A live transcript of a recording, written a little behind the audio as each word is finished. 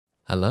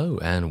Hello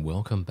and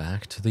welcome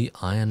back to the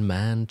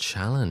Ironman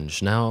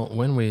challenge. Now,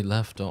 when we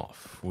left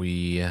off,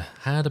 we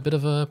had a bit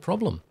of a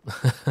problem.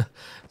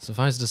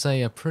 Suffice to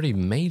say, a pretty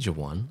major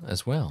one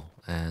as well.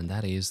 And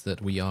that is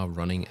that we are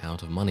running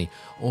out of money,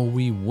 or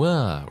we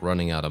were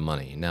running out of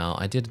money. Now,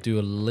 I did do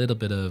a little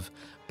bit of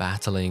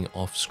battling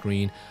off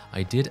screen.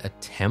 I did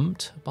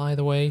attempt, by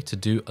the way, to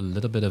do a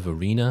little bit of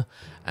arena,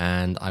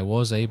 and I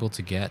was able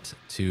to get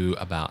to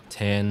about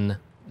 10,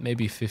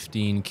 maybe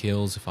 15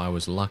 kills if I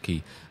was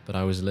lucky, but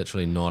I was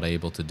literally not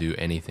able to do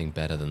anything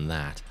better than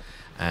that.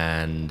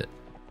 And,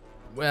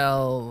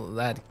 well,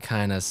 that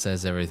kind of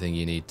says everything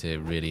you need to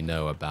really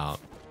know about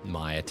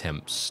my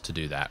attempts to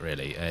do that,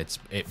 really.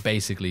 It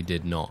basically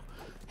did not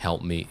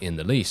help me in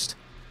the least.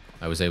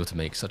 I was able to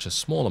make such a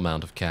small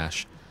amount of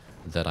cash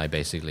that I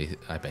basically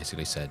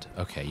said,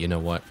 okay, you know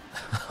what?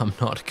 I'm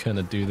not going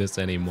to do this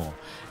anymore.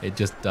 It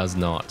just does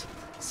not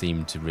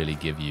seem to really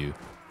give you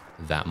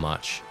that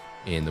much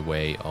in the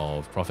way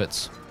of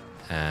profits,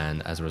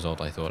 and as a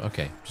result I thought,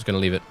 okay, just gonna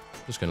leave it,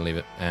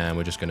 and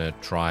we're just gonna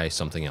try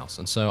something else.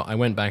 And so I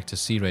went back to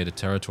Sea Raider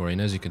territory, and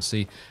as you can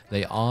see,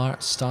 they are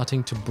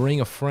starting to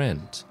bring a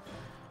friend.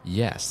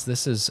 Yes,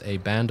 this is a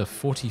band of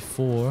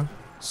 44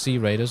 Sea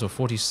Raiders, or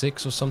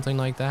 46 or something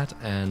like that,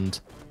 and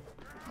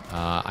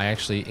I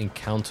actually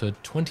encountered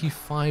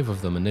 25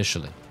 of them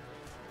initially.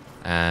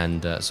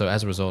 And so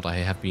as a result, I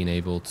have been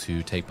able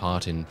to take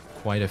part in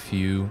quite a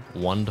few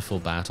wonderful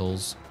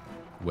battles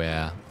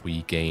where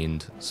we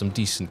gained some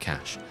decent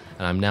cash.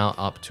 And I'm now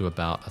up to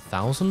about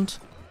 1,000.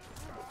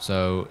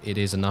 So it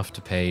is enough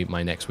to pay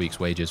my next week's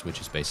wages,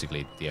 which is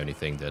basically the only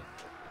thing that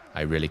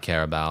I really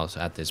care about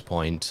at this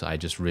point. I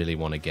just really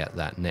want to get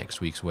that next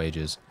week's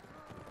wages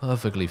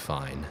perfectly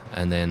fine.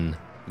 And then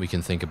we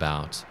can think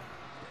about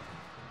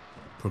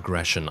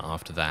progression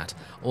after that.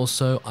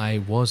 Also, I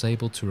was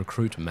able to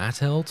recruit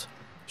Mattchu.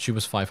 She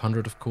was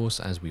 500, of course,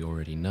 as we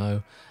already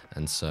know.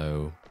 And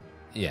so,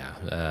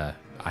 yeah,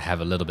 I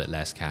have a little bit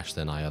less cash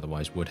than I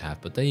otherwise would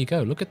have, but there you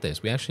go. Look at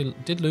this. We actually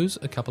did lose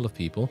a couple of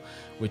people,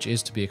 which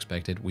is to be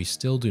expected. We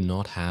still do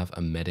not have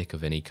a medic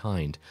of any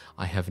kind.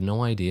 I have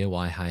no idea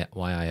why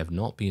I have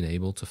not been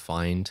able to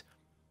find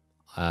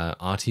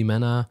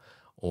Artimena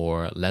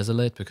or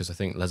Lezelit, because I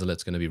think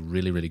Lezalit's going to be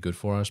really, really good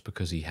for us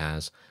because he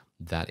has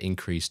that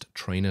increased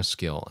trainer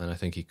skill, and I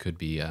think he could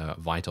be a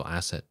vital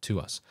asset to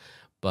us.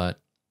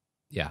 But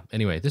yeah,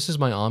 anyway, this is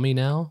my army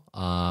now.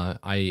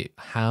 I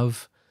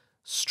have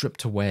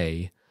stripped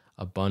away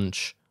a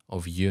bunch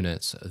of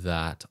units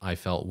that I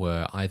felt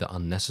were either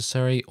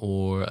unnecessary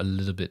or a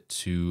little bit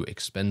too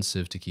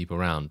expensive to keep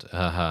around.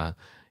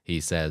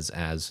 He says,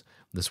 as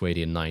the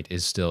Swadian Knight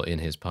is still in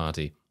his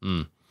party.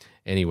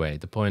 Anyway,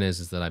 the point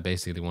is that I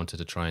basically wanted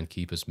to try and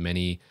keep as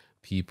many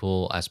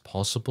people as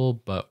possible,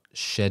 but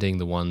shedding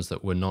the ones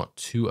that were not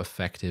too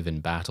effective in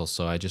battle.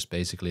 So I just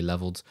basically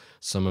leveled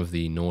some of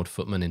the Nord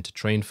footmen into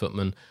trained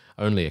footmen,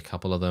 only a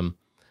couple of them,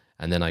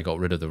 and then I got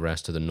rid of the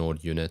rest of the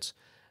Nord units.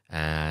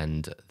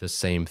 And the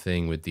same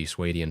thing with the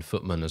Swadian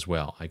footmen as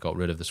well. I got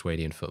rid of the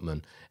Swadian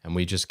footmen, and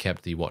we just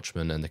kept the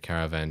watchmen and the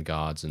caravan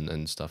guards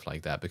and stuff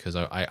like that, because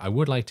I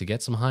would like to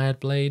get some hired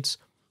blades.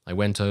 I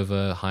went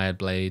over hired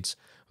blades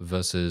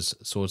versus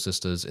Sword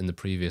Sisters in the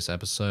previous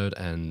episode,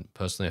 and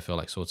personally I feel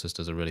like Sword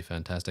Sisters are really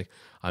fantastic.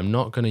 I'm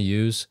not going to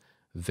use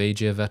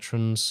Vagia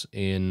veterans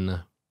in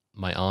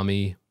my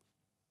army.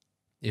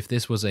 If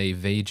this was a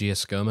Vagia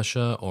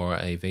skirmisher or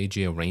a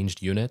Vagia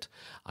ranged unit,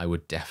 I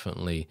would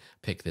definitely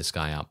pick this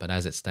guy up. But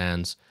as it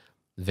stands,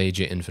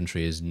 Vagia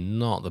infantry is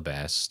not the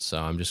best, so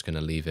I'm just going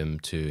to leave him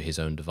to his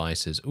own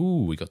devices.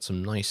 Ooh, we got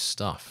some nice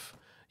stuff.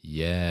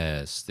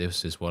 Yes,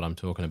 this is what I'm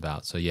talking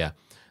about. So yeah,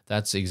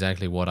 that's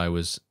exactly what I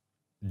was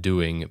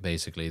doing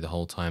basically the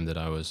whole time that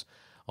I was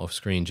off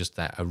screen, just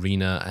that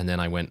arena. And then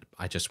I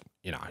just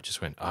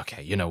went,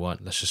 okay, you know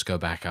what? Let's just go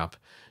back up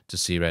to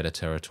Sea Raider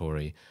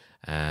territory.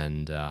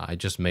 And I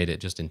just made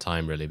it just in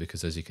time, really,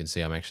 because as you can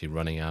see, I'm actually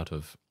running out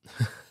of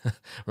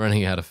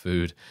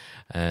food,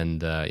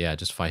 and yeah,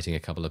 just fighting a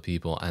couple of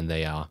people, and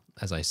they are,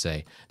 as I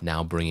say,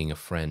 now bringing a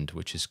friend,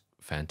 which is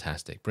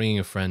fantastic. Bringing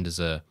a friend is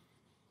a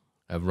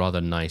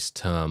rather nice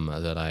term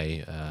that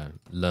I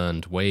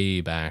learned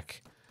way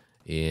back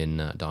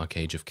in Dark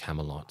Age of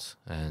Camelot,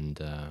 and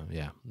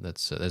yeah,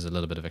 there's a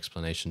little bit of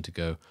explanation to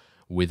go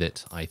with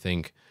it, I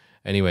think.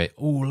 Anyway,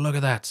 oh, look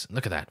at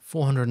that,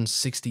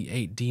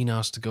 468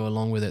 dinars to go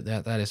along with it.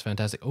 That is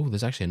fantastic. Oh,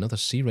 there's actually another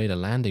Sea Raider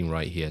landing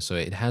right here, so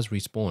it has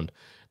respawned.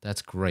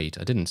 That's great.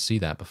 I didn't see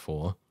that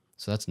before,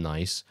 so that's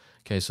nice.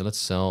 Okay, so let's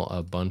sell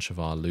a bunch of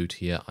our loot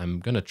here. I'm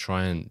going to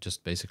try and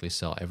just basically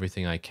sell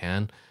everything I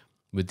can,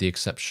 with the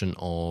exception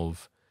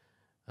of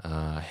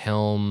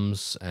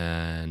helms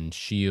and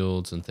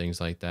shields and things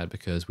like that,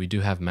 because we do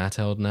have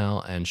Mattchu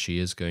now, and she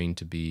is going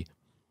to be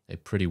a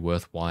pretty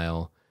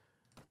worthwhile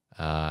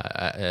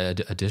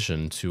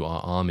addition to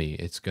our army.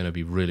 It's going to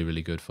be really,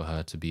 really good for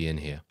her to be in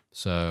here.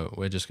 So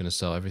we're just going to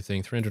sell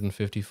everything.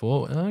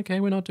 354. Okay,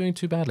 we're not doing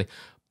too badly.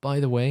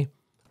 By the way,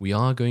 we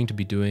are going to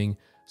be doing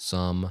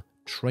some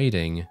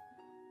trading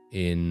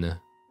in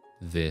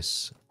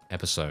this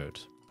episode.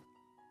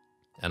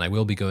 And I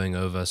will be going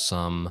over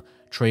some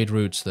trade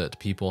routes that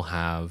people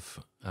have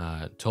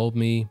told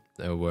me.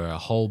 There were a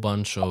whole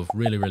bunch of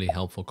really, really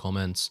helpful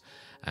comments,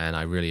 and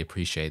I really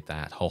appreciate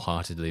that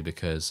wholeheartedly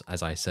because,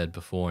 as I said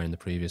before in the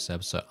previous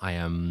episode, I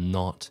am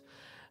not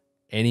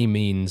any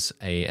means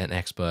an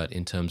expert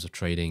in terms of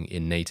trading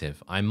in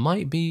native. I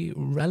might be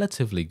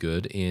relatively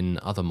good in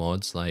other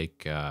mods,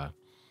 like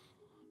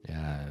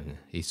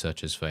he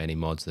searches for any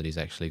mods that he's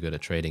actually good at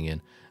trading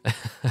in.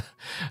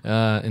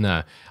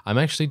 No, I'm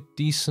actually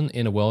decent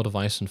in a World of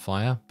Ice and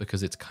Fire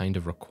because it's kind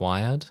of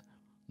required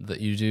that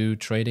you do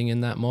trading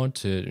in that mod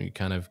to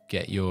kind of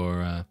get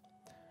your,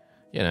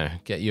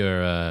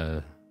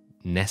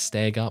 nest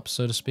egg up,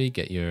 so to speak,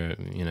 get your,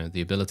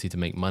 the ability to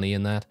make money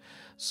in that.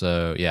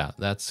 So yeah,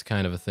 that's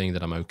kind of a thing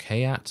that I'm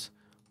okay at,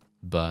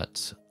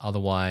 but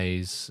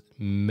otherwise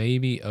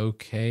maybe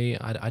okay.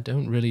 I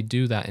don't really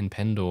do that in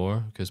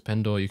Pendor because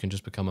Pendor you can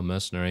just become a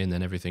mercenary and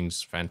then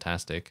everything's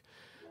fantastic.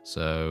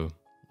 So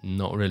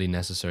not really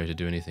necessary to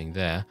do anything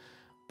there,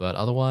 but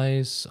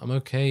otherwise I'm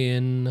okay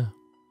in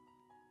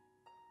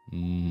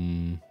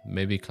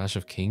maybe Clash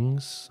of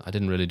Kings. I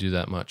didn't really do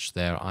that much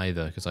there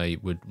either because I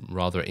would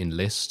rather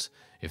enlist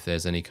if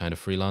there's any kind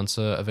of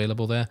freelancer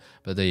available there.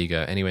 But there you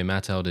go. Anyway,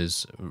 Mattchu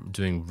is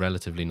doing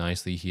relatively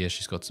nicely here.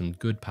 She's got some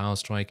good power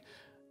strike,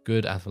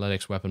 good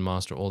athletics, weapon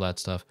master, all that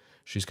stuff.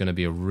 She's going to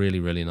be a really,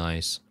 really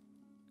nice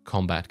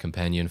combat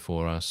companion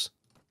for us.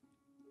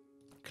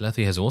 Kenneth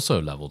has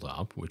also leveled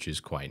up, which is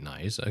quite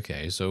nice.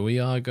 Okay, so we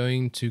are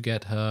going to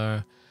get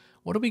her...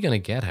 What are we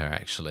going to get her,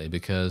 actually?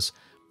 Because,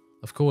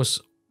 of course,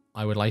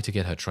 I would like to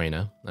get her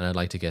trainer, and I'd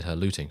like to get her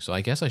looting. So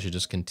I guess I should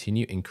just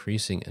continue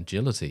increasing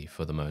agility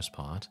for the most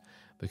part,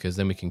 because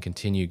then we can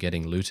continue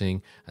getting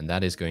looting, and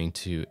that is going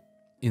to,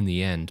 in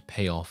the end,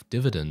 pay off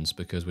dividends,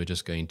 because we're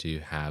just going to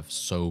have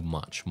so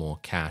much more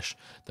cash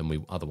than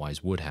we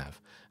otherwise would have.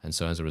 And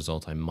so as a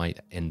result, I might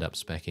end up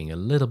speccing a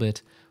little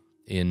bit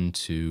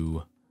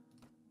into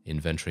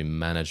inventory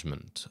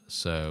management.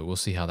 So we'll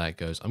see how that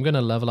goes. I'm going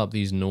to level up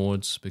these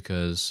Nords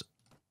because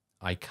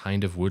I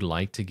kind of would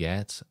like to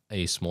get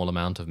a small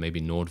amount of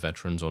maybe Nord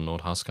veterans or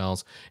Nord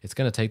Huskarls. It's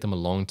going to take them a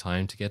long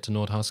time to get to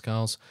Nord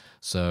Huskarls,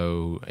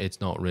 so it's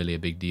not really a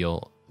big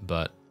deal,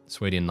 but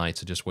Swadian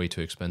Knights are just way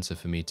too expensive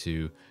for me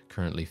to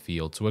currently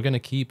field. So we're going to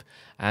keep,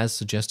 as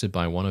suggested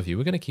by one of you,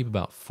 we're going to keep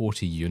about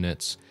 40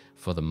 units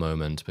for the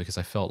moment, because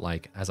I felt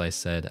like, as I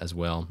said as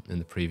well in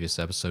the previous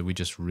episode, we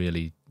just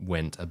really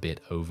went a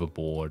bit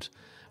overboard.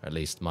 Or at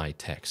least my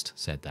text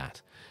said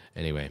that.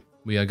 Anyway,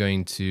 we are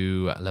going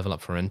to level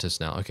up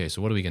Ferentis now. Okay,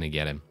 so what are we going to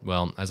get him?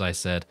 Well, as I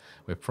said,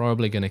 we're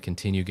probably going to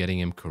continue getting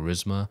him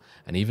Charisma,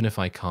 and even if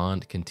I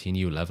can't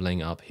continue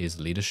leveling up his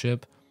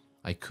leadership,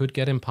 I could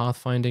get him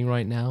Pathfinding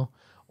right now,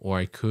 or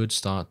I could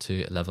start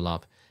to level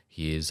up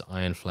his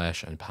Iron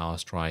Flesh and Power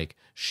Strike,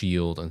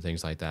 Shield, and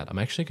things like that. I'm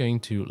actually going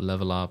to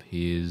level up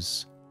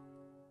his...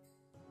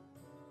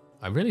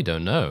 I really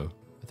don't know.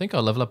 I think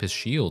I'll level up his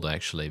Shield,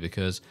 actually,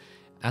 because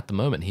at the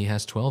moment he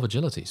has 12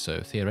 agility,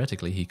 so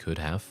theoretically he could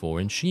have 4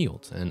 in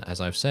Shield. And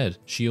as I've said,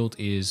 Shield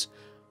is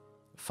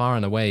far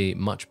and away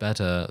much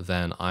better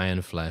than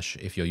Iron Flesh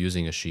if you're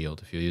using a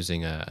Shield. If you're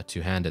using a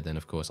two-handed, then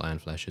of course Iron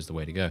Flesh is the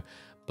way to go.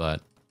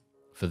 But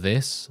for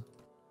this,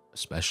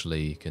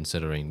 especially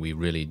considering we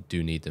really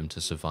do need them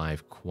to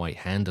survive quite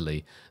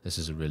handily, this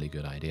is a really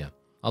good idea.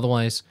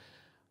 Otherwise,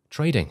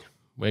 trading.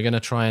 We're going to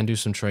try and do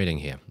some trading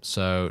here.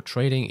 So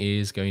trading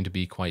is going to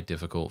be quite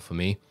difficult for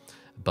me,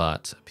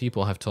 but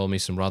people have told me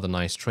some rather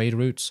nice trade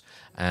routes,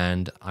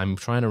 and I'm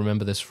trying to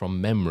remember this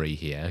from memory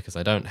here, because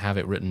I don't have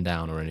it written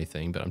down or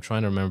anything, but I'm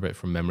trying to remember it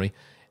from memory,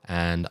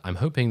 and I'm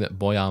hoping that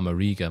Boyar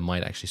Mariga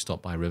might actually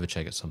stop by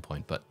Rivercheck at some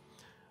point. But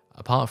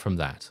apart from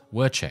that,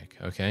 Wurcheg,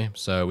 okay?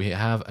 So we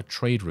have a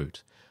trade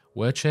route.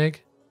 Wurcheg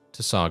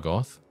to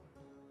Sargoth,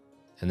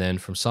 and then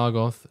from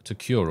Sargoth to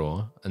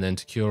Curor, and then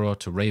to Curor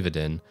to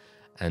Ravadin,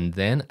 and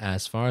then,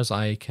 as far as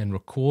I can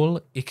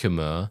recall,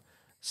 Ikemur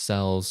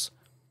sells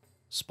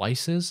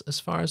spices, as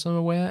far as I'm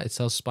aware. It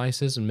sells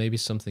spices and maybe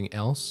something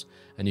else,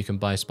 and you can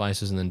buy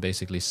spices and then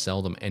basically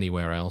sell them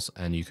anywhere else,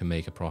 and you can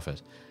make a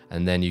profit.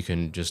 And then you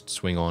can just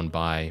swing on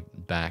by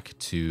back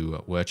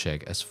to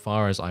Wurcheg. As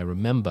far as I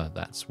remember,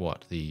 that's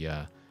what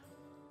the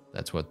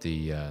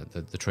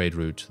trade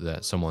route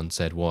that someone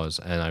said was,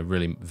 and I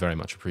really very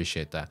much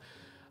appreciate that.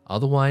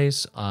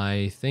 Otherwise,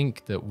 I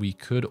think that we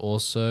could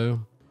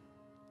also,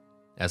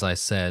 as I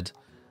said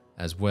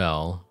as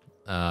well,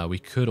 we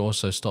could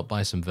also stop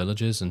by some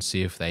villages and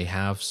see if they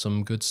have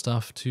some good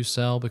stuff to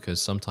sell,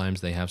 because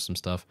sometimes they have some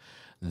stuff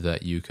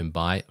that you can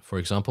buy. For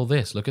example,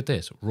 this. Look at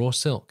this. Raw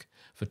silk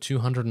for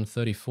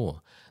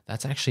 234.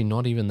 That's actually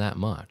not even that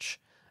much.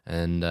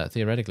 And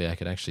theoretically, I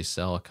could actually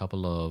sell a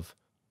couple of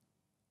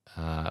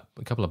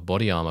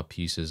body armor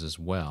pieces as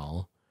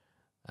well,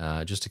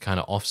 just to kind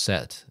of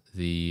offset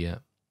the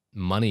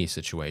money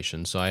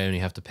situation. So I only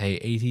have to pay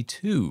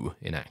 82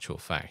 in actual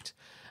fact.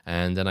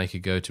 And then I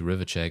could go to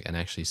Rivercheck and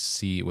actually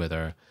see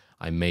whether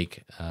I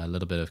make a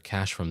little bit of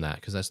cash from that,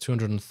 because that's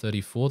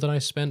 234 that I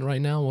spent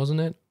right now, wasn't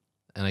it?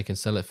 and I can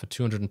sell it for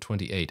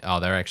 228. Oh,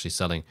 they're actually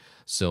selling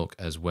silk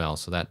as well,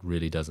 so that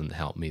really doesn't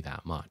help me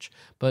that much.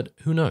 But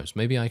who knows?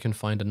 Maybe I can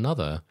find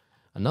another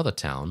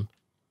town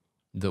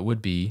that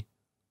would be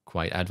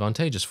quite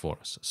advantageous for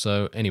us.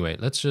 So anyway,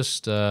 let's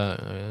just... do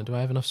I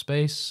have enough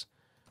space?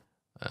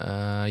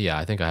 Yeah,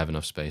 I think I have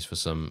enough space for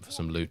some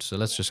loot. So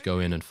let's just go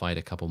in and fight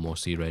a couple more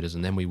Sea Raiders,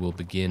 and then we will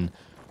begin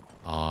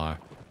our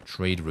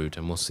trade route,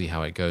 and we'll see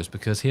how it goes.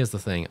 Because here's the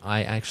thing,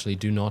 I actually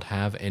do not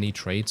have any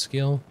trade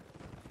skill,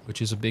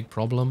 which is a big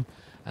problem.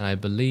 And I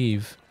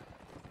believe...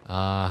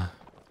 that's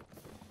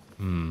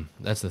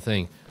the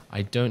thing.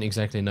 I don't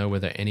exactly know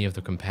whether any of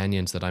the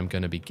companions that I'm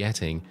going to be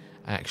getting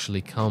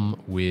actually come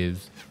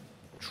with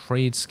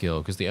trade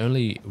skill, because the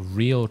only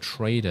real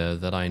trader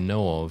that I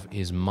know of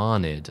is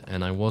Marnid,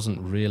 and I wasn't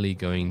really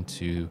going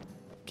to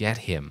get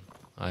him.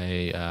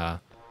 I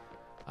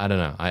don't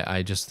know.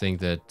 I just think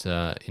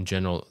that in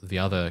general the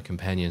other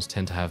companions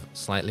tend to have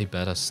slightly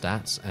better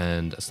stats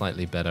and a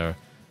slightly better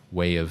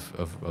way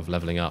of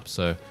leveling up.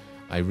 So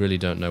I really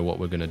don't know what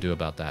we're going to do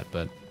about that,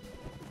 but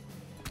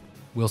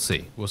we'll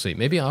see. We'll see.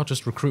 Maybe I'll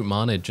just recruit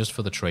Marnid just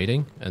for the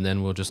trading, and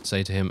then we'll just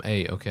say to him,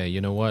 hey, okay, you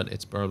know what?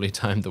 It's probably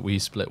time that we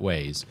split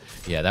ways.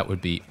 Yeah, that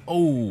would be...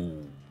 Oh!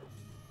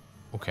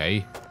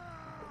 Okay.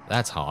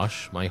 That's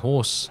harsh. My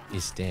horse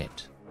is dead.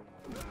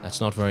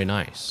 That's not very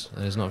nice.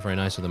 That is not very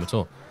nice of them at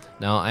all.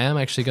 Now, I am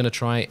actually going to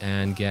try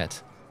and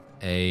get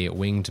a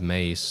winged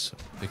mace,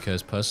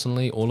 because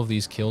personally, all of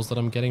these kills that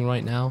I'm getting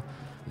right now,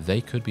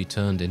 they could be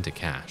turned into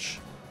cash.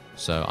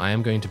 So I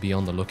am going to be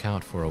on the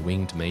lookout for a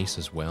winged mace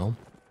as well.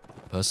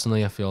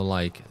 Personally, I feel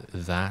like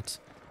that,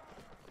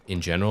 in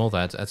general,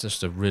 that's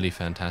just a really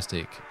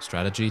fantastic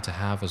strategy to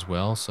have as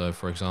well. So,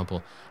 for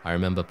example, I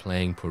remember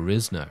playing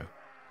Purisno.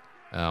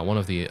 One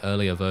of the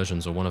earlier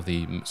versions, or one of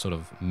the sort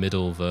of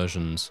middle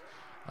versions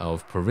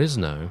of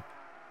Purisno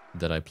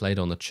that I played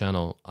on the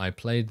channel, I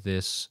played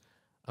this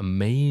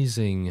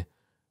amazing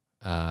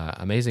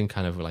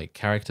kind of like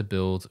character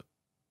build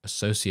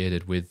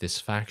associated with this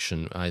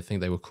faction. I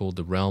think they were called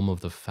the Realm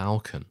of the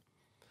Falcon.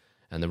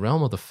 And the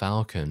Realm of the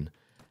Falcon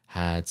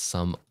had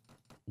some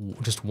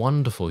just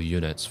wonderful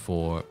units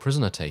for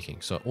prisoner taking.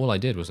 So all I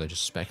did was I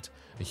just spec'd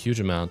a huge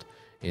amount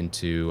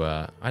into...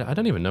 I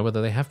don't even know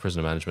whether they have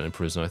prisoner management in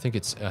Prisoner. I think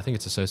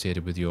it's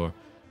associated with your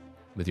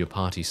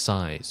party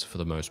size for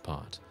the most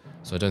part.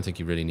 So I don't think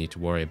you really need to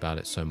worry about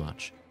it so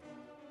much.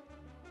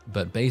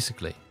 But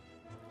basically,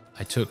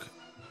 I took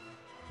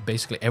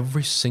basically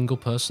every single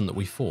person that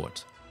we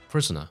fought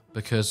prisoner,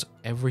 because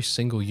every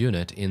single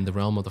unit in the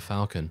Realm of the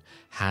Falcon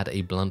had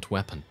a blunt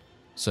weapon.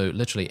 So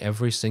literally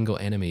every single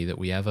enemy that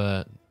we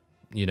ever,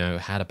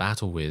 had a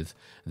battle with,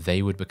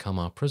 they would become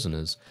our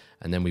prisoners,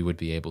 and then we would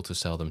be able to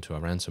sell them to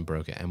our ransom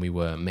broker, and we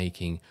were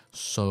making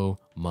so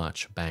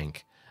much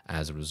bank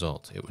as a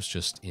result. It was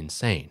just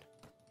insane.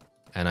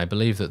 And I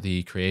believe that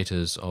the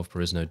creators of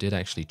Purisno did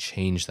actually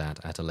change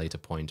that at a later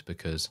point,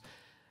 because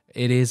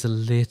it is a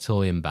little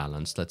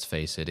imbalanced, let's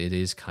face it. It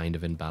is kind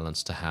of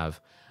imbalanced to have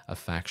a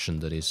faction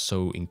that is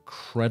so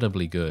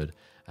incredibly good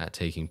at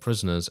taking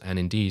prisoners, and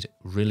indeed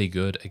really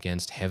good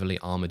against heavily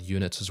armored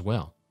units as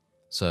well.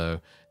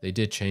 So they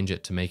did change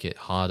it to make it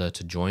harder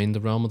to join the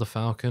Realm of the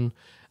Falcon,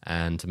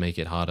 and to make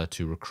it harder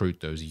to recruit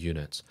those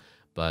units.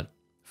 But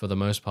for the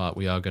most part,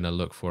 we are going to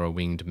look for a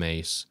winged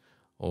mace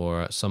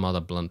or some other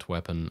blunt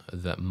weapon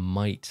that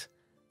might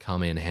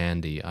come in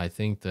handy. I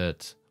think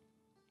that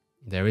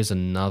there is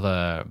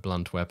another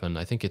blunt weapon.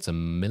 I think it's a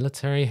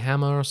military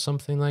hammer or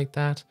something like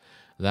that.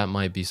 That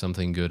might be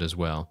something good as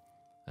well.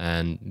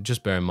 And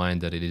just bear in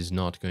mind that it is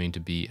not going to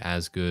be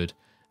as good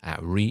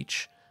at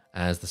reach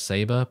as the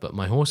saber, but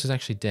my horse is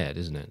actually dead,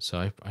 isn't it?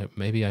 So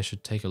maybe I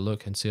should take a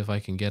look and see if I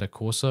can get a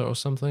Corsa or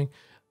something.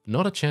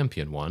 Not a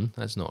champion one.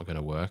 That's not going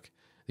to work.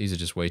 These are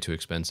just way too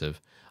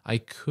expensive. I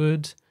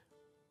could,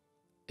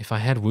 if I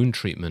had wound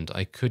treatment,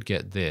 I could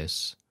get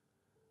this.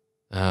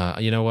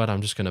 You know what?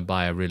 I'm just going to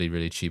buy a really,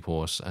 really cheap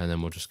horse, and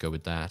then we'll just go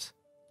with that.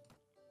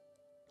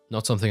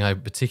 Not something I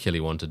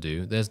particularly want to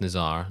do. There's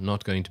Nizar.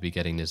 Not going to be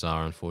getting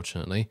Nizar,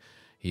 unfortunately.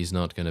 He's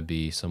not going to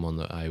be someone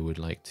that I would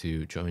like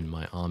to join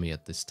my army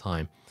at this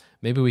time.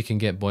 Maybe we can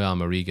get Boyar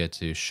Mariga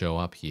to show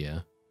up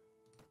here.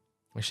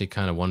 I'm actually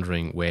kind of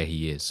wondering where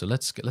he is. So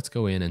let's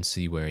go in and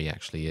see where he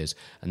actually is.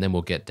 And then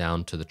we'll get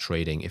down to the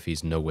trading if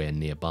he's nowhere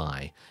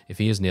nearby. If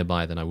he is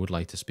nearby, then I would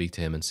like to speak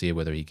to him and see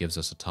whether he gives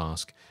us a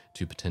task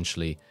to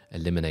potentially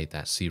eliminate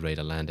that Sea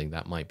Raider landing.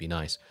 That might be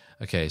nice.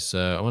 Okay,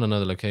 so I want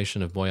another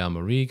location of Boyar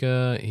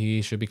Mariga.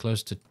 He should be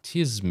close to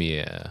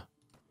Tizmir.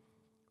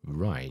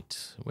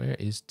 Right, where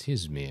is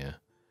Tizmir?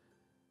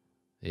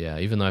 Yeah,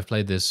 even though I've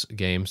played this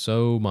game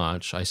so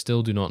much, I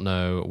still do not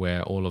know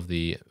where all of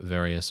the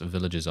various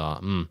villages are.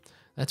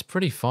 That's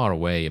pretty far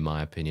away, in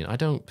my opinion. I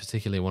don't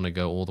particularly want to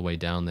go all the way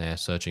down there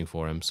searching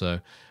for him, so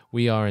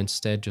we are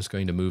instead just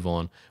going to move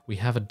on. We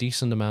have a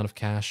decent amount of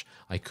cash.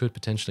 I could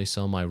potentially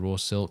sell my raw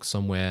silk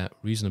somewhere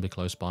reasonably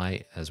close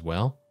by as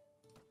well,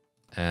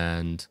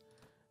 and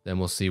then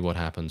we'll see what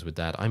happens with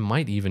that. I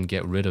might even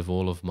get rid of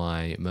all of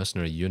my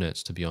mercenary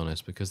units, to be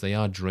honest, because they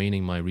are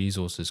draining my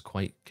resources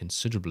quite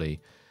considerably.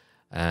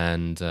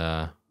 And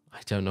I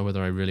don't know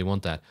whether I really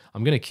want that.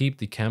 I'm going to keep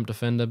the Camp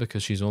Defender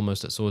because she's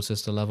almost at Sword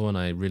Sister level, and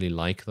I really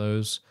like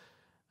those.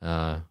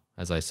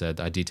 As I said,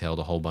 I detailed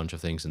a whole bunch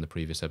of things in the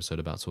previous episode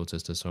about Sword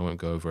Sister, so I won't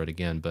go over it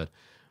again, but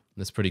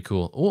that's pretty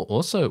cool. Oh,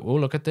 also,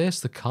 look at this.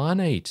 The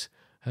Khanate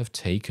have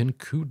taken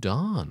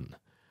Kudan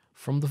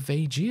from the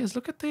Vaegirs.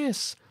 Look at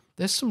this.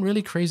 There's some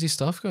really crazy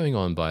stuff going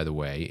on, by the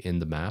way, in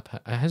the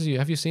map.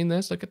 Have you seen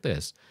this? Look at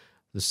this.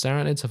 The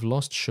Saranids have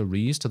lost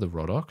Shariz to the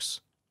Rodox.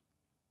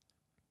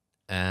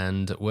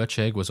 And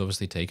Wercheg was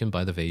obviously taken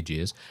by the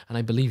Vaegirs. And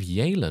I believe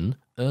Yalen,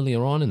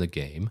 earlier on in the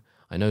game,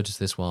 I noticed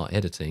this while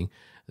editing,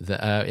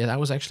 that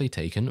was actually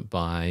taken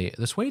by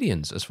the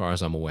Swadians, as far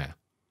as I'm aware.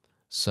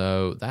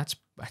 So that's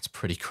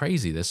pretty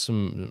crazy. There's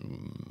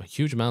some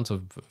huge amount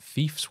of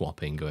fief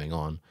swapping going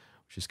on,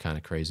 which is kind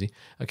of crazy.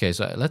 Okay,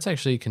 so let's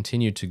actually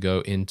continue to go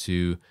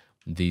into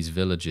these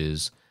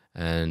villages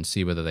and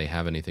see whether they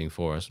have anything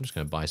for us. I'm just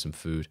going to buy some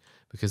food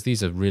because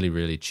these are really,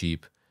 really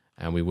cheap,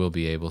 and we will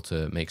be able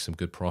to make some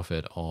good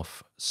profit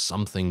off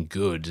something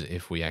good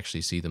if we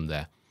actually see them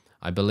there.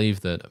 I believe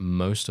that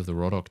most of the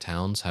Rodok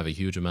towns have a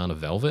huge amount of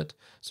velvet,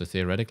 so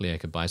theoretically I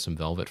could buy some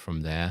velvet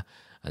from there,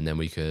 and then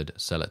we could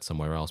sell it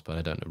somewhere else, but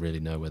I don't really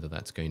know whether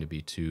that's going to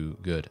be too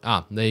good.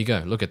 Ah, there you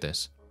go. Look at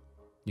this.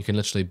 You can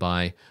literally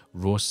buy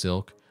raw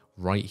silk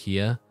right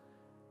here,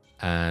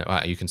 and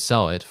you can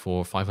sell it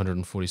for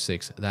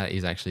 546. That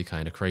is actually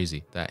kind of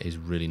crazy. That is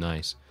really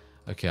nice.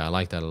 Okay, I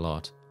like that a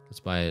lot. Let's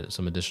buy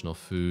some additional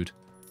food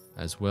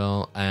as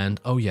well.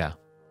 And, oh yeah,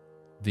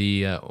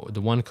 the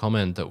one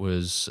comment that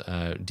was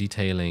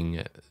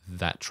detailing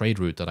that trade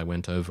route that I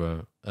went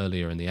over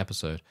earlier in the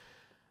episode,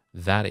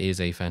 that is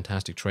a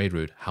fantastic trade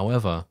route.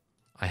 However,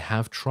 I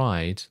have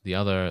tried the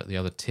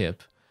other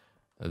tip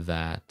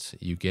that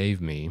you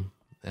gave me,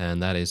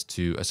 and that is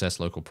to assess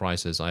local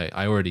prices. I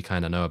already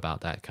kind of know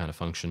about that kind of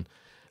function.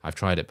 I've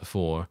tried it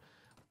before,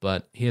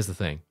 but here's the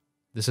thing.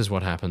 This is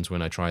what happens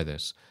when I try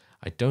this.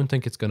 I don't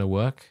think it's going to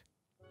work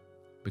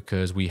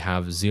because we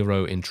have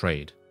 0 in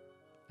trade.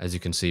 As you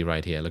can see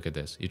right here, look at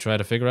this. You try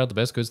to figure out the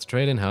best goods to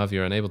trade in, however,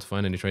 you're unable to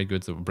find any trade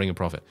goods that will bring a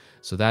profit.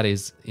 So that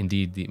is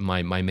indeed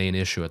my main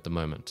issue at the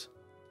moment.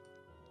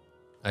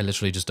 I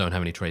literally just don't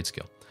have any trade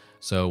skill.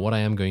 So what I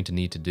am going to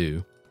need to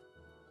do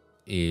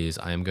is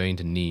I am going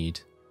to need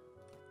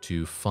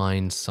to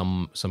find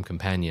some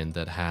companion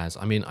that has...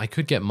 I mean, I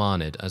could get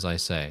Marnid, as I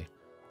say.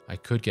 I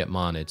could get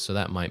Marnid, so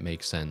that might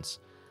make sense.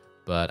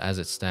 But as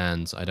it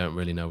stands, I don't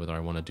really know whether I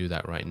want to do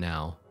that right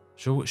now.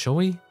 Shall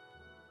we?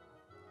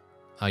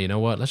 Oh, you know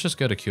what? Let's just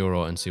go to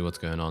Curor and see what's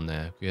going on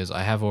there. Because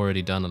I have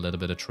already done a little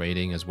bit of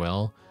trading as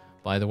well,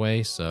 by the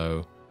way.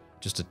 So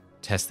just to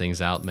test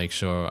things out, make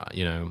sure,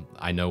 you know,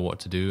 I know what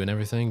to do and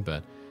everything.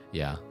 But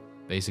yeah,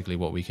 basically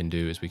what we can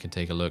do is we can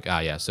take a look.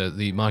 Ah, yeah. So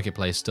the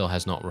marketplace still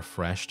has not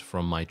refreshed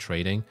from my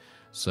trading.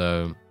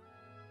 So,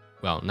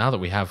 well, now that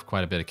we have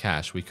quite a bit of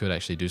cash, we could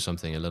actually do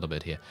something a little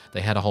bit here.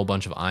 They had a whole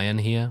bunch of iron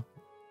here,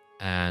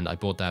 and I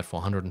bought that for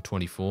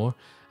 124.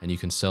 And you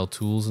can sell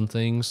tools and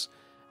things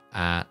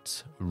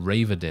at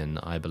Ravadin,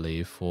 I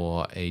believe,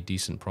 for a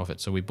decent profit.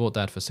 So we bought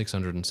that for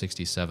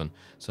 667.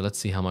 So let's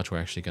see how much we're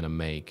actually going to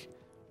make.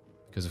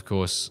 Because, of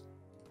course,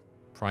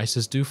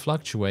 prices do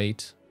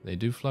fluctuate. They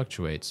do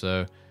fluctuate.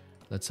 So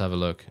let's have a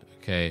look.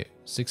 Okay,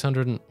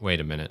 600 and... Wait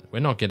a minute. We're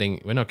not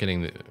getting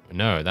the...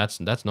 No, that's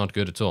not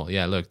good at all.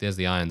 Yeah, look, there's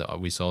the iron that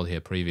we sold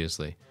here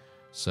previously.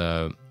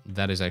 So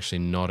that is actually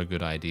not a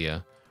good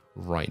idea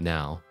right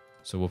now.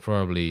 So we'll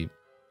probably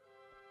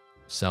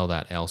sell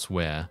that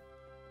elsewhere.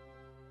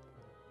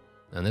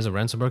 And there's a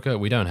ransom broker.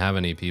 We don't have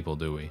any people,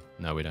 do we?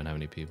 No, we don't have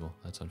any people.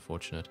 That's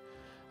unfortunate.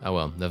 Oh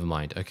well, never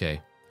mind.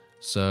 Okay,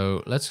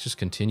 so let's just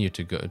continue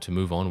to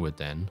move onward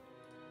then.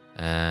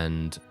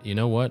 And you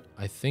know what?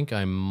 I think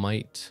I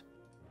might...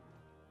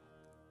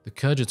 The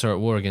Khergits are at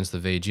war against the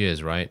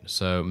Vaegirs, right?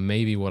 So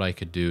maybe what I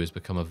could do is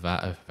become a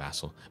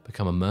vassal,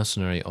 become a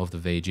mercenary of the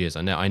Vaegirs.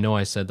 I know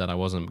I said that I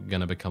wasn't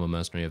going to become a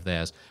mercenary of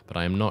theirs, but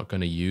I am not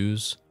going to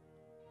use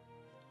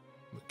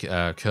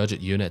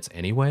Khergit units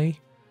anyway.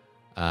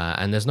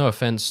 And there's no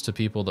offense to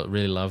people that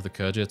really love the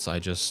Khergits. I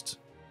just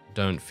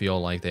don't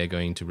feel like they're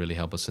going to really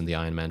help us in the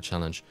Ironman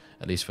challenge,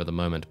 at least for the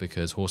moment,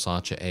 because Horse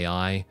Archer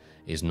AI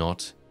is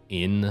not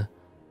in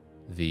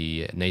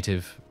the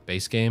native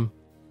base game.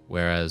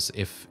 Whereas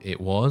if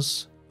it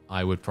was,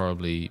 I would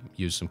probably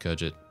use some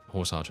Khergit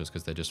Horse Archers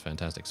because they're just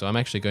fantastic. So I'm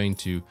actually going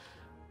to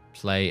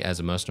play as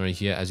a mercenary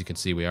here. As you can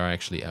see, we are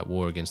actually at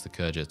war against the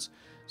Khergits.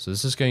 So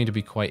this is going to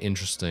be quite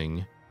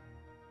interesting.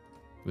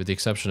 With the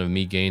exception of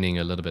me gaining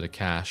a little bit of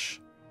cash,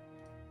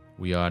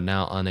 we are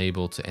now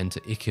unable to enter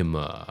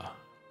Ikimur.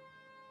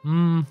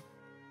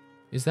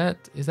 Is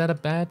that a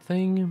bad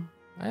thing?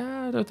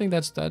 I don't think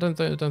that's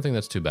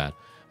too bad.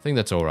 I think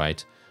that's all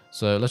right.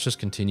 So let's just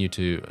continue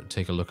to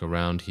take a look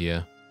around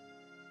here.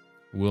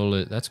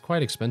 Wool, that's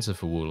quite expensive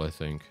for wool, I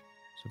think.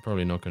 So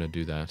probably not going to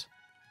do that.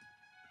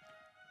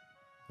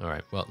 All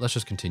right, well, let's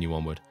just continue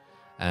onward.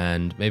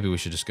 And maybe we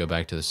should just go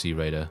back to the Sea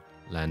Raider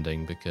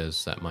landing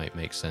because that might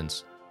make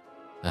sense.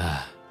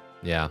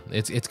 Yeah,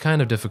 it's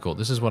kind of difficult.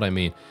 This is what I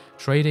mean.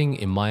 Trading,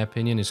 in my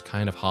opinion, is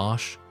kind of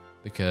harsh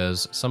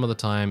because some of the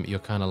time you're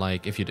kind of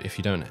like, if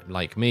you don't,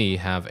 like me,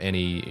 have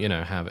any, you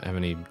know, have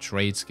any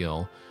trade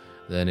skill,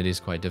 then it is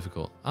quite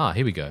difficult. Ah,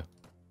 here we go.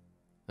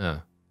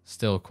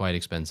 Still quite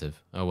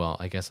expensive. Oh well,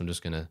 I guess I'm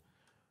just gonna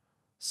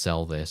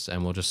sell this,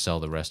 and we'll just sell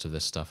the rest of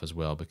this stuff as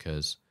well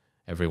because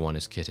everyone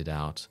is kitted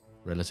out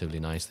relatively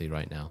nicely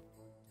right now.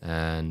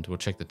 And we'll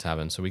check the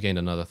tavern. So we gained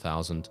another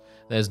 1,000.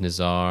 There's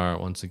Nizar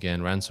once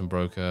again, ransom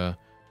broker.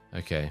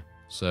 Okay,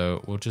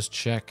 so we'll just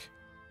check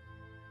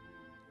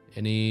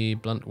any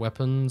blunt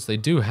weapons. They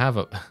do have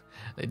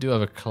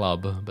a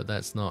club, but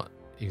that's not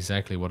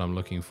exactly what I'm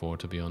looking for,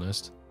 to be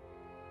honest.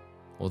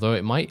 Although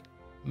it might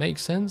make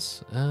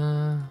sense.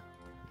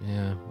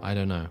 Yeah, I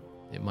don't know.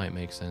 It might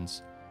make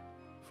sense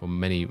for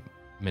many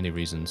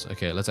reasons.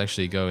 Okay, let's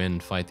actually go in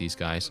and fight these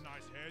guys.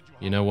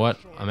 You know what?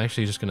 I'm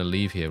actually just going to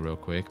leave here real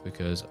quick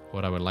because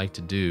what I would like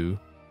to do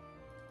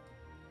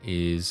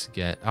is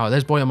get... Oh,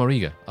 there's Boya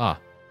Moriga. Ah,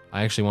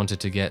 I actually wanted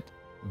to get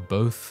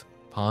both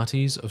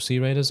parties of Sea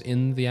Raiders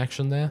in the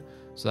action there,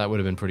 so that would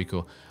have been pretty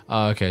cool.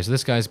 Okay, so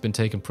this guy's been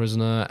taken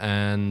prisoner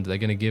and they're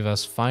going to give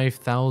us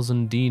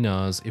 5,000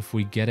 dinars if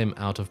we get him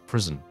out of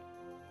prison.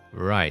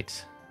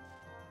 Right.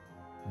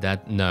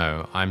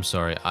 No, I'm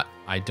sorry.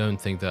 I don't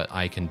think that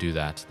I can do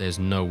that. There's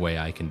no way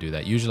I can do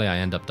that. Usually I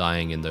end up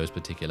dying in those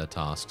particular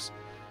tasks.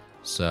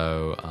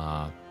 So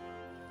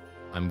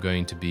I'm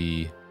going to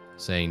be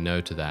saying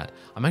no to that.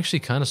 I'm actually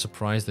kind of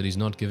surprised that he's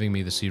not giving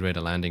me the Sea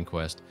Raider landing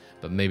quest,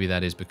 but maybe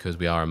that is because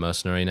we are a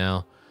mercenary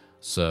now.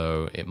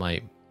 So it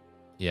might,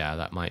 yeah,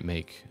 that might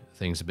make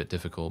things a bit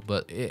difficult.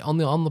 But on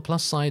the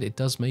plus side, it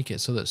does make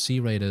it so that Sea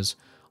Raiders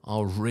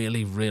are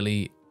really,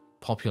 really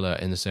popular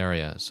in this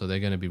area, so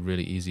they're going to be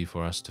really easy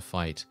for us to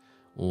fight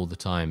all the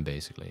time,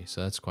 basically.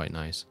 So that's quite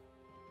nice.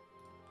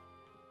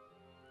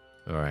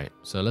 Alright,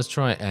 so let's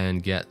try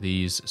and get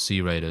these Sea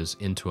Raiders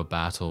into a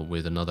battle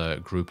with another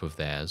group of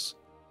theirs.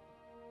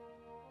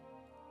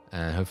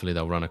 And hopefully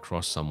they'll run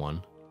across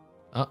someone.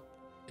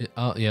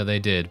 Oh, yeah, they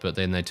did, but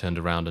then they turned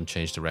around and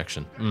changed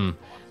direction.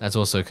 That's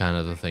also kind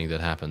of the thing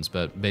that happens.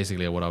 But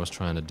basically what I was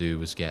trying to do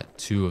was get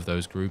 2 of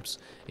those groups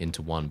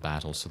into one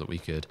battle so that we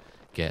could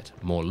get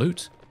more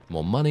loot,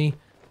 more money,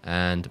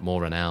 and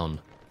more renown,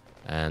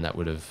 and that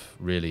would have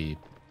really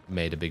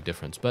made a big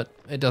difference. But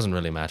it doesn't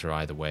really matter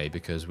either way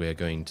because we're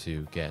going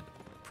to get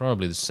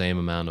probably the same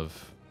amount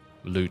of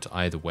loot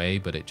either way,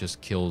 but it just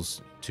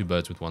kills 2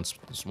 birds with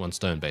one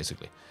stone,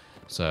 basically.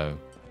 So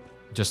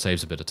it just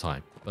saves a bit of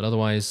time. But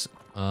otherwise,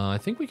 I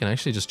think we can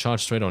actually just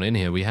charge straight on in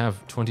here. We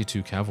have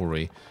 22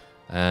 cavalry,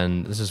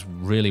 and this is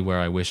really where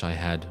I wish I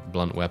had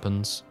blunt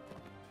weapons.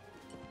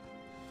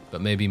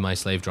 But maybe my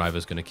slave driver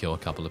is going to kill a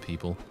couple of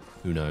people.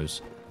 Who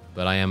knows?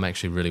 But I am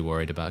actually really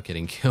worried about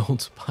getting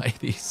killed by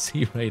these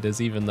Sea Raiders,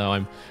 even though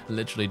I'm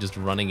literally just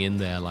running in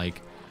there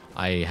like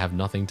I have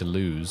nothing to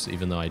lose,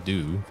 even though I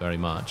do very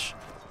much.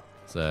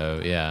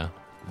 So yeah,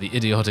 the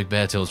idiotic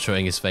Beartail's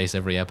showing his face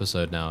every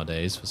episode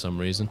nowadays for some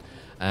reason.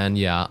 And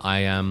yeah,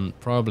 I am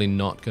probably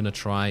not going to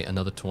try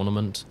another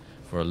tournament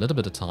for a little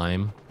bit of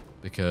time,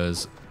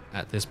 because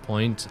at this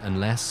point,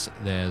 unless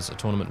there's a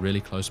tournament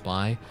really close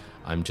by,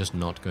 I'm just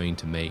not going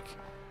to make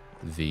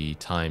the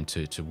time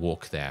to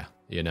walk there,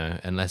 you know,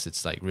 unless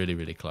it's like really,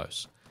 really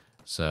close.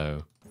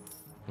 So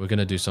we're going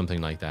to do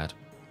something like that,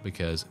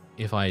 because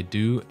if I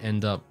do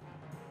end up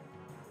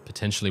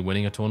potentially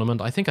winning a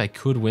tournament, I think I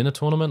could win a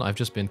tournament. I've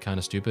just been kind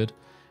of stupid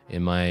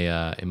in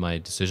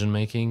my decision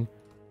making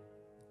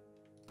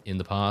in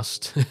the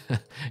past,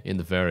 in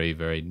the very,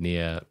 very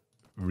near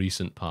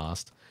recent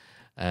past.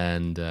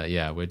 And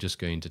yeah, we're just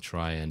going to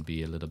try and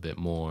be a little bit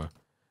more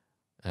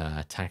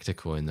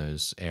tactical in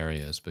those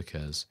areas,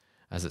 because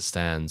as it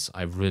stands,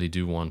 I really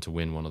do want to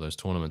win one of those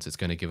tournaments. It's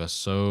going to give us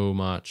so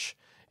much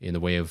in the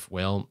way of,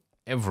 well,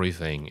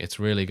 everything. It's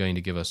really going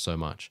to give us so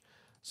much.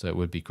 So it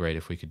would be great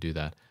if we could do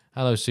that.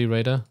 Hello, Sea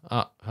Raider.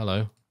 Ah,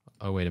 hello.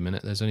 Oh, wait a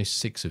minute. There's only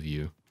 6 of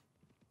you.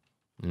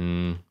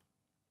 All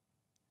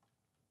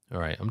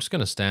right, I'm just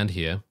going to stand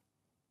here.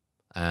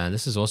 And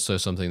this is also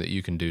something that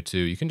you can do too.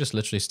 You can just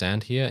literally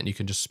stand here and you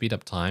can just speed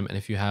up time. And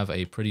if you have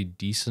a pretty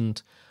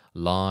decent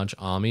large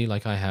army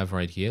like I have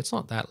right here, it's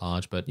not that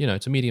large, but you know,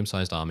 it's a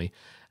medium-sized army,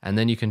 and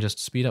then you can just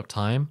speed up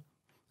time,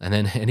 and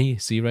then any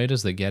Sea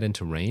Raiders that get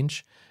into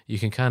range, you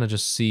can kind of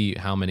just see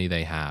how many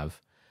they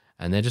have,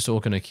 and they're just all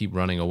going to keep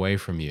running away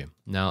from you.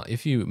 Now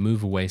if you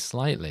move away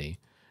slightly,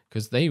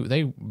 because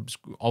they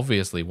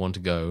obviously want to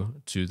go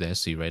to their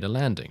Sea Raider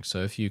landing,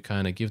 so if you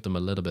kind of give them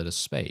a little bit of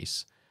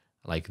space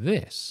like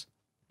this,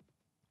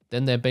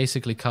 then they're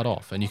basically cut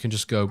off, and you can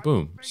just go,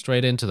 boom,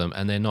 straight into them,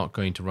 and they're not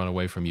going to run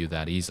away from you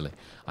that easily.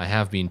 I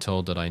have been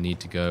told that I need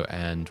to go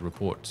and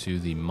report to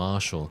the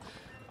marshal.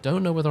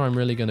 Don't know whether I'm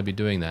really going to be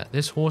doing that.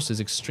 This horse is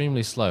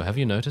extremely slow. Have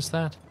you noticed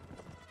that?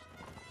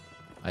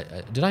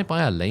 Did I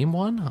buy a lame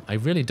one? I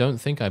really don't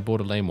think I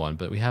bought a lame one,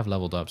 but we have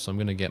leveled up, so I'm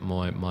going to get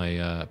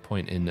my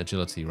point in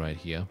agility right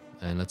here.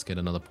 And let's get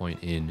another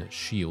point in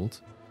shield.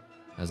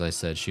 As I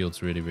said,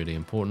 shield's really, really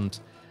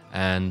important.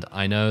 And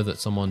I know that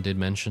someone did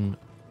mention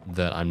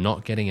that I'm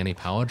not getting any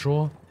power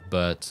draw,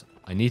 but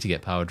I need to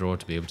get power draw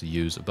to be able to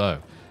use a bow.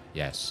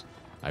 Yes,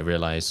 I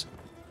realize,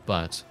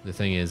 but the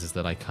thing is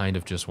that I kind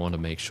of just want to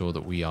make sure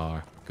that we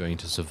are going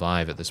to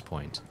survive at this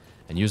point.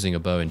 And using a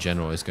bow in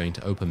general is going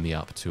to open me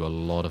up to a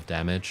lot of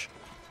damage.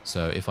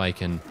 So if I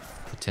can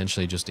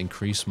potentially just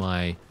increase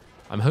my...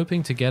 I'm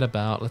hoping to get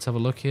about... Let's have a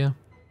look here.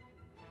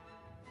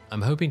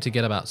 I'm hoping to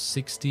get about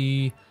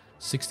 60,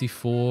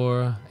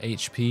 64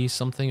 HP,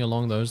 something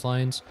along those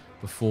lines,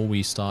 before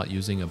we start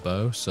using a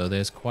bow. So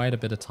there's quite a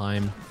bit of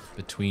time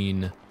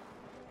between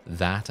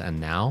that and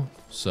now.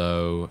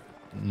 So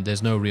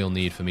there's no real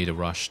need for me to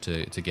rush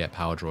to get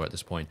power draw at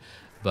this point.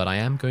 But I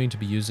am going to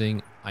be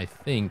using, I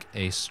think,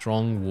 a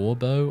strong war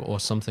bow or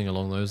something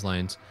along those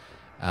lines.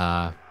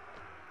 I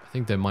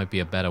think there might be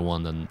a better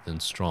one than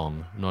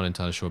strong. I'm not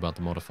entirely sure about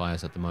the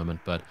modifiers at the moment,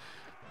 but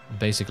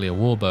basically a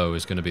war bow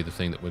is going to be the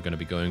thing that we're going to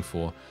be going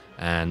for.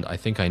 And I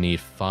think I need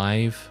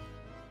 5,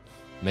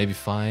 maybe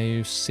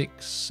 5,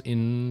 6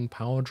 in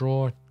power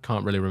draw.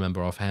 Can't really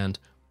remember offhand,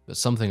 but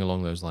something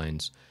along those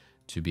lines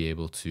to be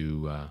able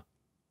to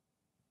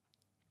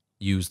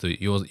use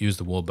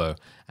the war bow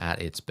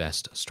at its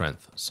best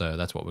strength. So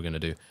that's what we're going to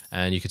do.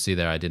 And you can see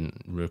there I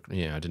didn't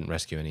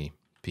rescue any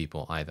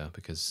people either,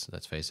 because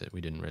let's face it, we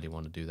didn't really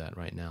want to do that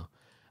right now.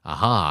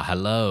 Aha,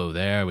 hello,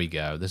 there we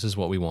go. This is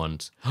what we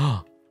want.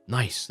 Oh,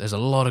 nice. There's a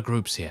lot of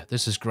groups here.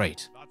 This is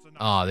great.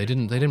 Ah, they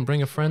didn't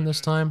bring a friend this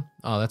time?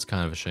 Oh, that's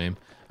kind of a shame.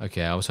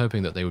 Okay, I was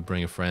hoping that they would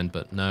bring a friend,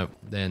 but no,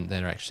 then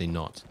they're actually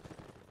not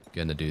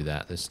gonna do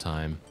that this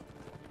time.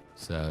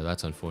 So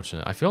that's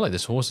unfortunate. I feel like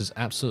this horse is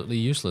absolutely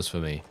useless for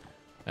me.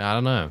 I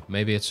don't know.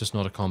 Maybe it's just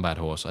not a combat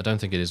horse. I don't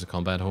think it is a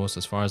combat horse.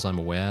 As far as I'm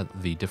aware,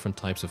 the different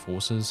types of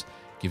horses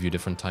give you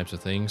different types of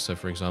things. So,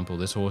 for example,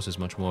 this horse is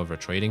much more of a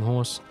trading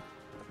horse.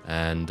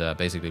 And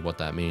basically what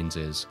that means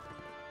is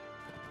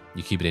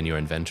you keep it in your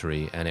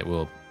inventory and it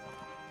will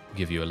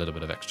give you a little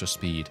bit of extra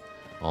speed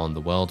on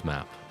the world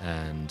map.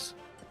 And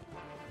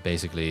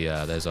basically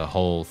there's a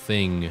whole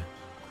thing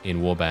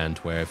in Warband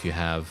where if you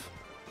have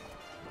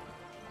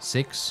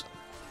 6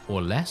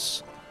 or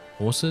less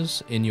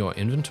horses in your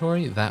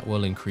inventory, that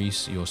will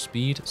increase your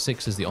speed.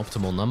 6 is the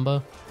optimal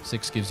number.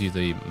 6 gives you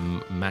the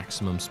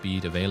maximum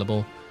speed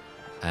available.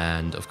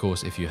 And of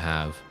course, if you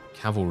have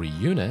cavalry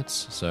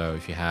units, so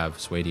if you have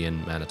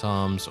Swadian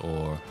man-at-arms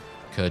or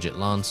Kurgit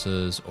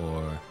lancers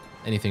or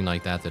anything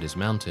like that that is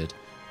mounted,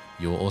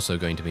 you're also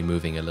going to be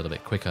moving a little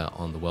bit quicker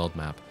on the world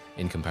map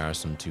in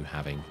comparison to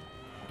having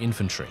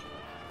infantry.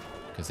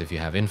 Because if you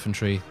have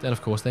infantry, then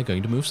of course they're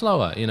going to move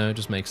slower. You know, it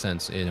just makes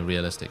sense in a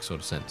realistic sort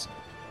of sense.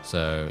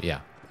 So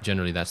yeah,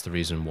 generally that's the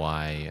reason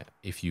why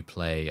if you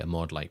play a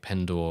mod like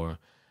Pendor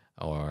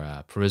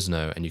or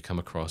Perisno and you come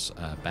across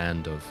a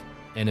band of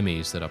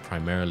enemies that are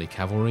primarily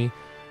cavalry,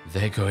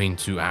 they're going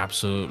to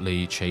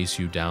absolutely chase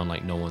you down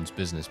like no one's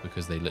business,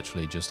 because they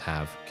literally just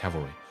have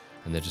cavalry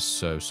and they're just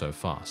so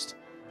fast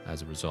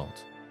as a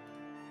result.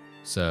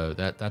 So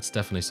that's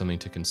definitely something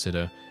to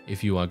consider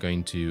if you are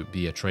going to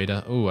be a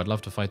trader. Oh, I'd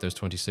love to fight those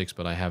 26,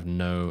 but I have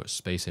no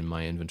space in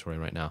my inventory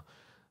right now.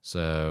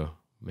 So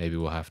maybe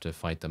we'll have to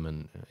fight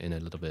them in a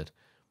little bit.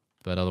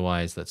 But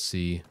otherwise, let's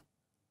see.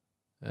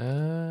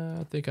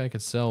 I think I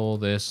could sell all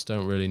this.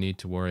 Don't really need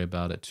to worry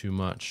about it too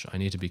much. I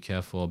need to be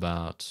careful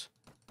about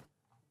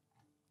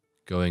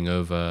going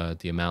over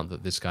the amount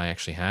that this guy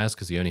actually has,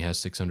 because he only has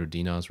 600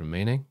 dinars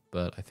remaining.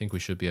 But I think we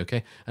should be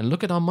okay. And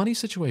look at our money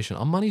situation.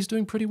 Our money's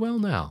doing pretty well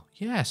now.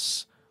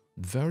 Yes.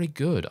 Very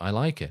good. I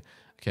like it.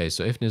 Okay,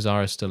 so if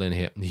Nizar is still in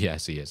here...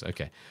 Yes, he is.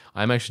 Okay.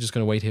 I'm actually just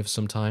going to wait here for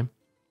some time.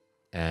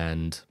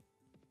 And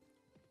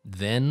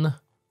then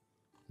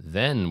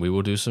we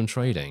will do some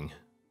trading.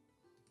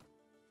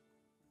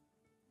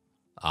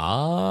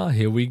 Ah,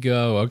 here we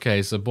go.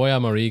 Okay, so Boya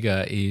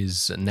Mariga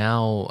is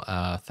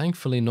now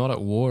thankfully not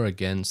at war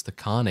against the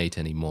Khanate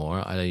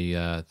anymore.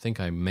 I think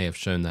I may have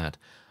shown that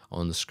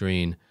on the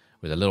screen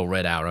with a little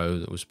red arrow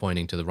that was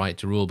pointing to the right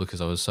to rule, because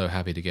I was so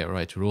happy to get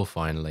right to rule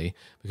finally.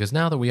 Because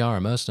now that we are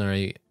a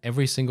mercenary,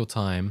 every single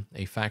time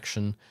a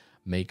faction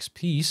makes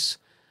peace,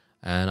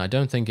 and I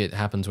don't think it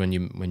happens when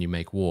you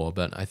make war,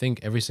 but I think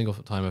every single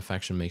time a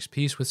faction makes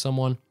peace with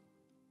someone,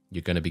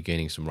 you're going to be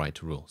gaining some right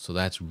to rule. So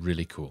that's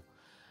really cool.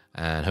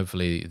 And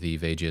hopefully the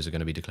Vagirs are going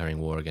to be declaring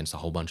war against a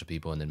whole bunch of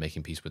people and then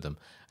making peace with them.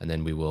 And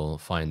then we will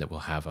find that we'll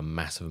have a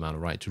massive amount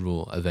of right to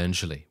rule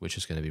eventually, which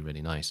is going to be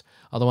really nice.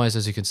 Otherwise,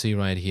 as you can see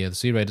right here, the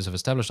Sea Raiders have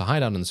established a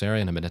hideout in this area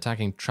and have been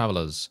attacking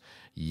travelers.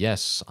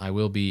 Yes, I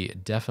will be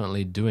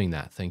definitely doing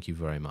that. Thank you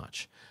very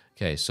much.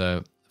 Okay,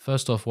 so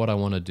first off, what I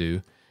want to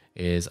do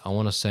is I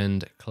want to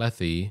send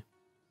Clethy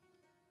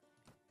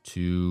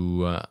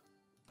to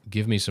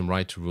give me some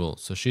right to rule.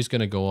 So she's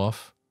going to go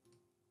off.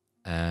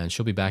 And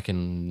she'll be back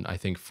in, I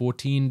think,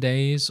 14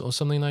 days or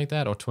something like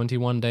that, or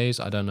 21 days.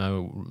 I don't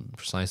know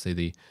precisely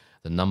the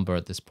number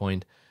at this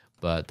point,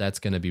 but that's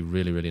going to be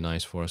really, really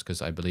nice for us,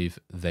 because I believe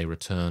they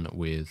return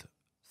with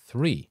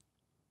 3.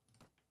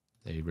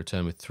 They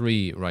return with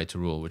 3 right to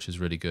rule, which is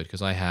really good,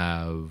 because I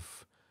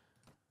have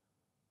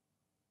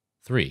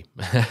 3.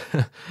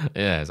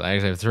 Yes, I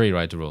actually have 3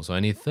 right to rule, so I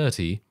need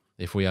 30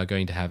 if we are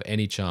going to have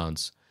any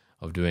chance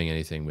of doing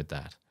anything with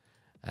that.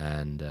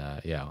 And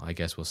yeah, I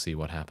guess we'll see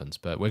what happens.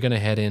 But we're going to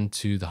head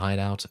into the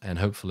hideout, and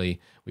hopefully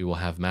we will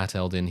have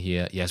Matteld in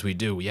here. Yes, we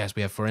do. Yes,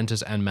 we have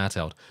Ferentis and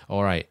Matteld.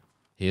 All right,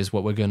 here's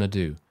what we're going to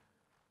do.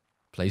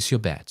 Place your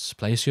bets.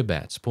 Place your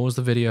bets. Pause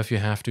the video if you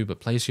have to, but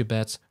place your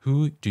bets.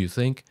 Who do you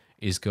think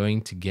is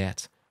going to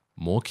get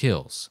more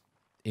kills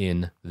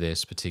in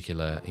this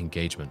particular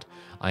engagement?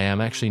 I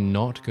am actually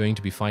not going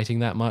to be fighting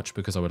that much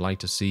because I would like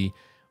to see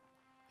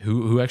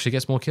who actually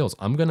gets more kills.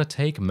 I'm going to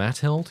take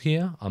Matteld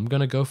here. I'm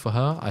going to go for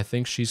her. I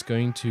think she's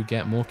going to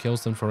get more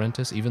kills than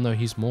Ferentis, even though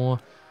he's more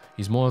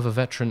of a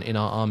veteran in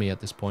our army at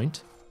this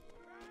point.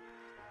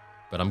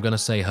 But I'm going to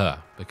say her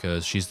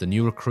because she's the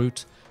new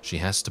recruit. She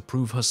has to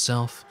prove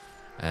herself,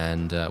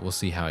 and we'll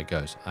see how it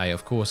goes. I,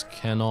 of course,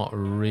 cannot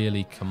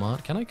really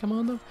command... Can I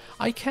command them?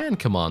 I can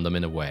command them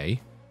in a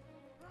way.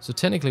 So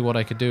technically what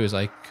I could do is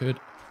I could...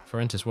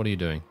 Ferentis, what are you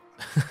doing?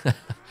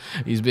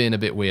 He's being a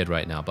bit weird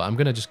right now, but I'm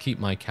going to just keep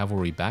my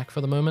cavalry back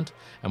for the moment,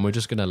 and we're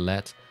just going to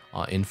let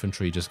our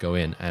infantry just go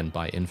in. And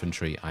by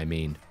infantry, I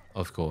mean,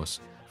 of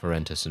course,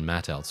 Ferentis and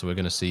Matteld. So we're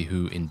going to see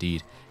who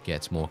indeed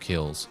gets more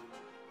kills.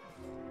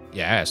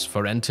 Yes,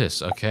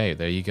 Ferentis. Okay,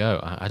 there you go.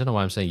 I don't know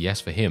why I'm saying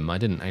yes for him. I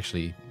didn't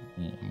actually,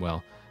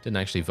 well, didn't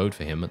actually vote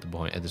for him at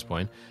this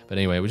point. But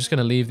anyway, we're just going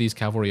to leave these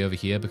cavalry over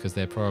here because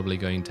they're probably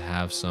going to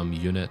have some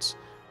units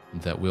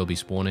that will be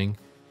spawning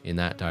in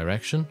that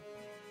direction.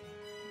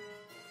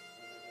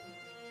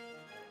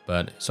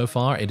 But so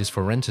far, it is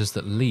Ferentis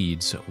that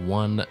leads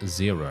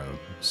 1-0.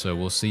 So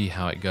we'll see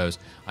how it goes.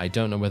 I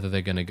don't know whether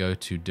they're going to go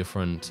to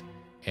different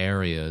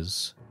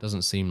areas.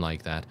 Doesn't seem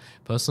like that.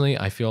 Personally,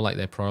 I feel like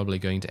they're probably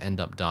going to end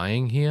up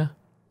dying here.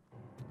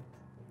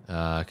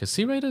 Because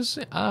Sea Raiders,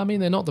 I mean,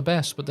 they're not the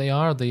best, but they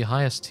are the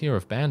highest tier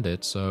of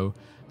bandits, so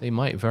they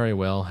might very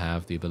well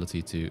have the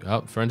ability to...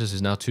 Oh, Ferentis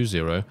is now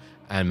 2-0,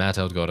 and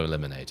Matteld got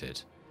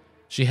eliminated.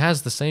 She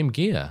has the same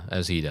gear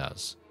as he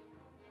does,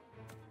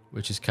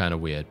 which is kind of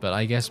weird, but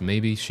I guess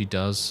maybe she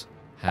does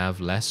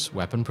have less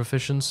weapon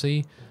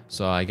proficiency,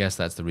 so I guess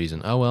that's the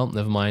reason. Oh well,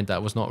 never mind,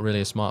 that was not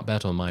really a smart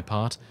bet on my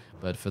part,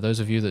 but for those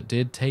of you that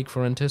did take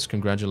Ferentis,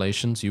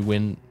 congratulations, you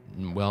win,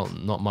 well,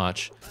 not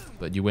much,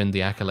 but you win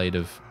the accolade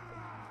of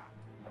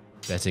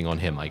betting on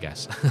him, I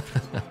guess.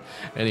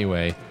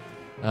 Anyway,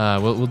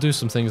 we'll do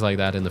some things like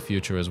that in the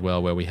future as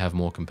well, where we have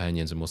more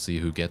companions and we'll see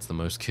who gets the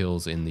most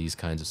kills in these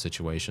kinds of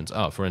situations.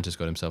 Oh, Ferentis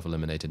got himself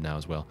eliminated now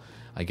as well.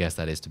 I guess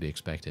that is to be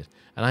expected.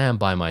 And I am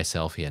by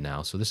myself here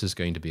now, so this is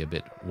going to be a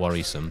bit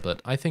worrisome,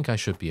 but I think I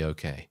should be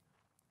okay.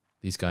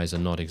 These guys are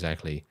not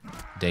exactly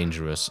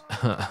dangerous.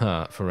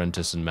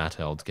 Ferentis and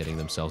Matteld getting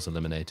themselves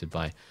eliminated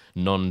by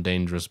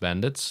non-dangerous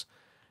bandits.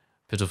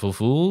 Pitiful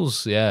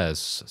fools,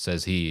 yes,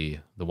 says he,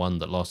 the one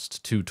that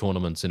lost 2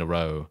 tournaments in a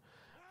row.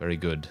 Very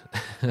good.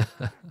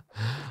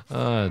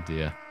 Oh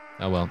dear.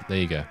 Oh well, there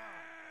you go.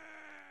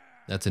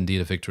 That's indeed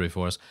a victory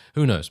for us.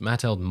 Who knows,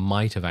 Matteld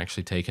might have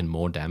actually taken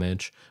more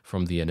damage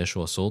from the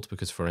initial assault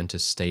because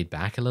Ferentis stayed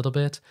back a little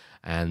bit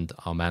and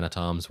our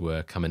man-at-arms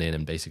were coming in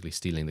and basically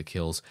stealing the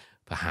kills,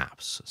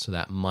 perhaps. So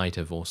that might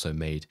have also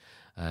made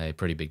a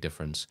pretty big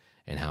difference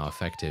in how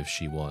effective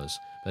she was.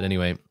 But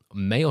anyway,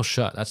 mail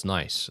shut, that's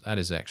nice. That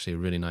is actually a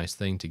really nice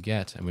thing to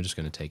get, and we're just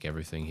going to take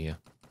everything here.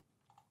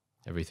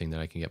 Everything that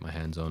I can get my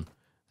hands on.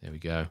 There we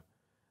go.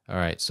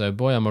 Alright, so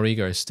Boyar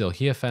Moriga is still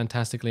here,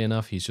 fantastically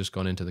enough. He's just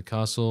gone into the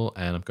castle,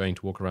 and I'm going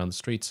to walk around the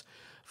streets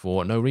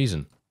for no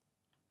reason.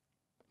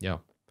 Yeah.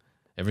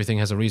 Everything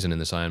has a reason in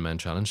this Ironman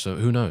challenge, so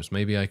who knows?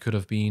 Maybe I could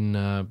have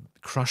been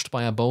crushed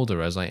by a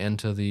boulder as I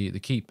enter the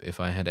keep if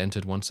I had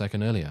entered 1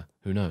 second earlier.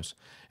 Who knows?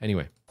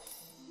 Anyway,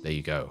 there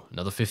you go.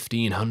 Another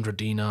 1,500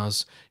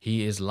 dinars.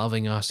 He is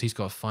loving us. He's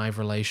got 5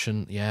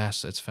 relation.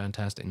 Yes, it's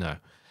fantastic. No,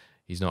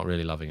 he's not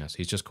really loving us.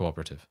 He's just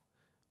cooperative.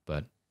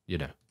 But, you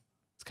know,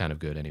 it's kind of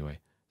good anyway.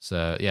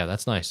 So, yeah,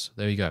 that's nice.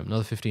 There you go. Another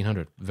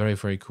 1,500. Very,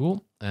 very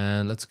cool.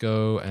 And let's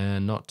go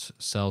and not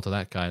sell to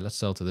that guy. Let's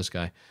sell to this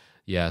guy.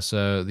 Yeah,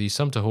 so the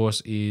Sumpter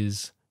horse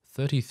is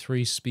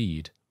 33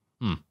 speed.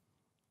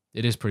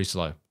 It is pretty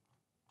slow.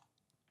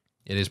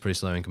 It is pretty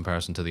slow in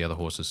comparison to the other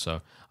horses,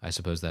 so I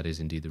suppose that is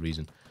indeed the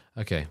reason.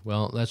 Okay,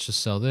 well, let's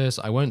just sell this.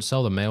 I won't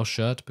sell the mail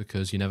shirt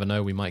because you never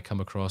know. We might come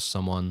across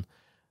someone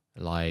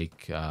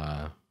like,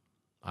 I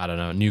don't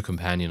know, a new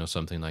companion or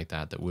something like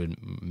that that would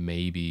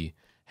maybe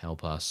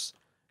help us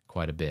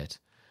quite a bit.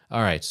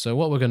 All right, so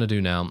what we're going to do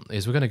now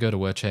is we're going to go to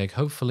Wercheg.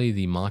 Hopefully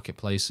the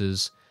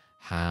marketplaces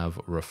have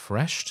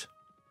refreshed,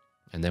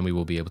 and then we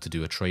will be able to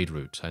do a trade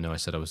route. I know I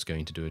said I was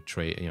going to do a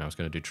trade, I was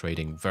going to do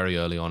trading very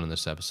early on in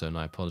this episode, and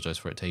I apologize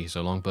for it taking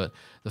so long, but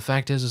the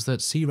fact is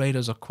that Sea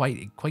Raiders are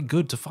quite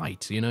good to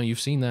fight. You know, you've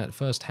seen that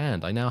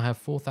firsthand. I now have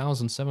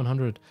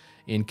 4,700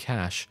 in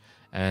cash,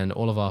 and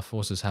all of our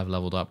forces have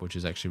leveled up, which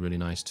is actually really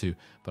nice too,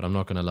 but I'm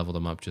not going to level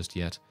them up just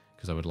yet,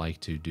 because I would like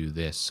to do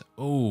this.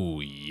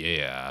 Oh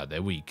yeah,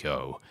 there we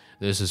go.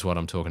 This is what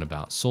I'm talking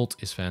about. Salt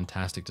is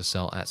fantastic to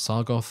sell at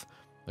Sargoth,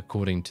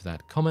 according to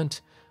that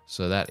comment.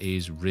 So that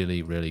is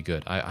really, really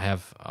good. I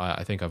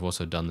think I've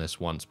also done this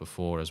once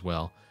before as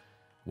well,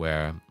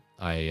 where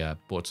I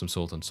bought some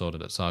salt and sold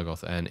it at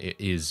Sargoth, and it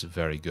is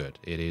very good.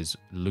 It is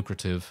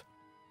lucrative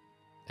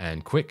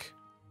and quick.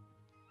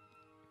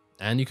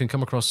 And you can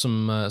come across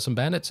some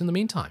bandits in the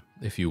meantime,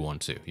 if you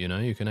want to. You know,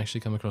 you can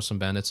actually come across some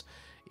bandits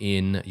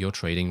in your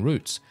trading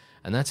routes.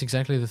 And that's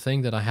exactly the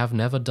thing that I have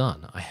never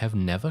done. I have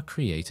never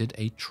created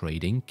a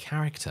trading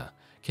character.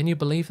 Can you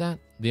believe that?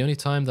 The only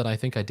time that I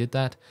think I did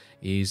that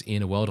is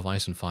in A World of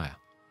Ice and Fire.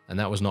 And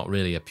that was not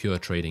really a pure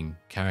trading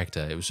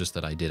character. It was just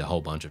that I did a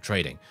whole bunch of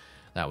trading.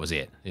 That was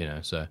it, you know.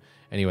 So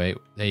anyway,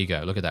 there you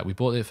go. Look at that. We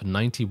bought it for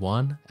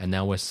 91, and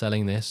now we're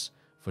selling this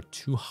for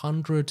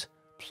 200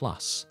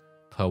 plus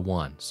per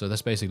one. So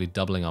that's basically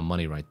doubling our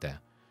money right there.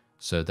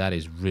 So that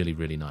is really,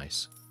 really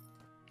nice.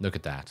 Look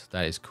at that.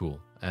 That is cool.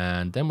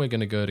 And then we're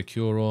going to go to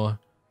Curor.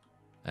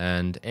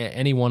 And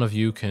any one of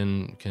you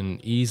can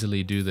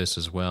easily do this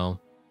as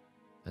well.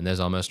 And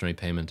there's our mercenary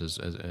payment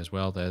as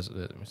well.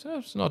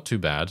 It's not too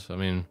bad. I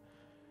mean,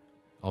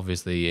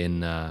 obviously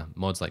in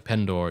mods like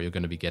Pendor, you're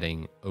going to be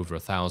getting over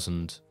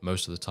 1,000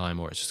 most of the time,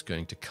 or it's just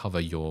going to cover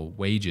your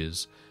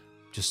wages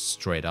just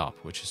straight up,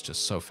 which is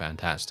just so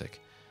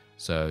fantastic.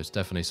 So it's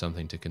definitely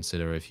something to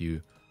consider. If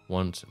you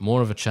want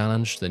more of a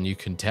challenge, then you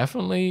can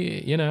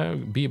definitely, you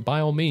know, by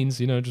all means,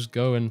 you know, just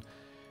go and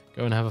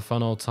have a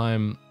fun old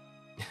time,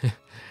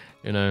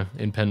 you know,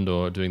 in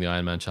Pendor doing the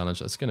Ironman challenge.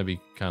 That's going to be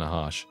kind of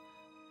harsh,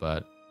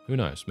 but who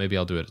knows? Maybe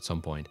I'll do it at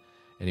some point.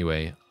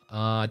 Anyway,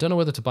 I don't know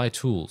whether to buy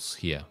tools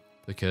here,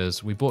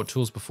 because we bought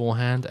tools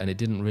beforehand and it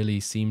didn't really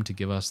seem to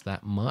give us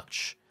that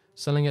much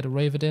selling it at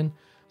Ravedin.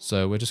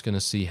 So we're just going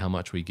to see how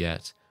much we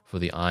get for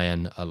the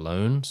iron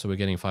alone. So we're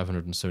getting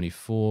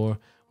 574.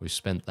 We've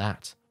spent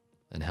that.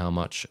 And how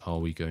much are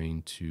we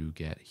going to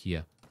get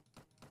here?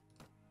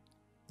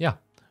 Yeah,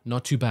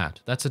 not too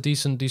bad. That's a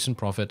decent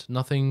profit.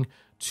 Nothing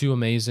too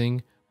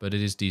amazing, but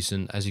it is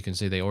decent. As you can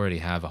see, they already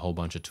have a whole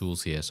bunch of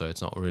tools here, so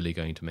it's not really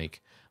going to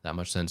make that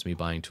much sense me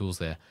buying tools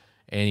there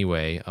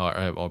anyway,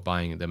 or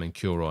buying them in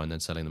Curor and then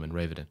selling them in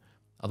Ravedin.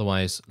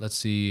 Otherwise, let's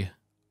see.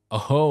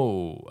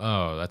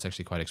 Oh, that's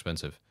actually quite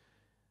expensive.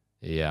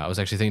 Yeah, I was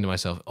actually thinking to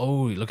myself,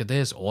 oh, look at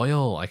this,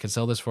 oil. I could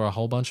sell this for a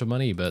whole bunch of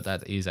money, but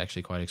that is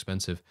actually quite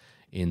expensive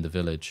in the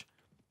village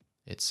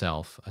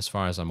itself, as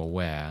far as I'm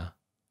aware.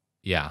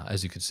 Yeah,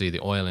 as you can see,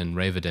 the oil in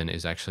Ravedin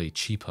is actually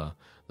cheaper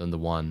than the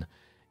one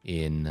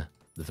in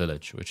the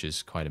village, which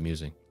is quite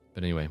amusing.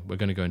 But anyway, we're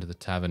going to go into the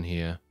tavern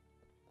here.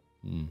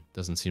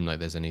 Doesn't seem like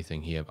there's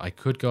anything here. I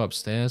could go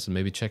upstairs and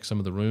maybe check some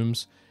of the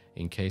rooms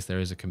in case there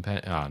is a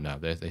companion. Ah, no,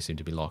 they seem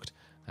to be locked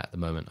at the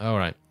moment. All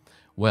right,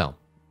 well,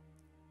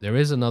 there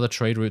is another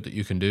trade route that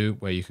you can do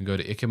where you can go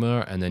to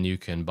Ikemur and then you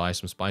can buy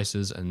some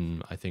spices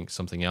and I think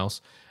something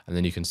else, and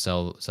then you can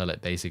sell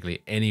it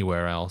basically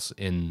anywhere else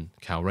in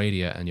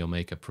Calradia and you'll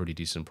make a pretty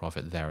decent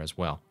profit there as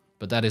well.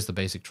 But that is the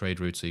basic trade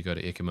route, so you go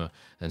to Ikemur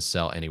and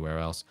sell anywhere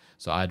else.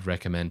 So I'd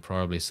recommend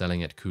probably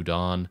selling at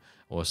Kudan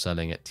or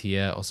selling at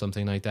Tia or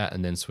something like that,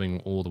 and then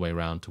swing all the way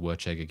around to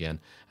Wurcheg again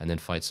and then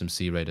fight some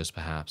Sea Raiders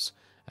perhaps,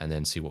 and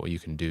then see what you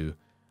can do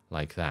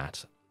like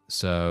that.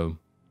 So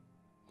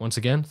once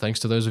again, thanks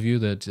to those of you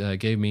that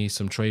gave me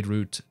some trade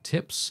route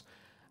tips.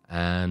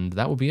 And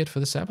that will be it for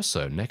this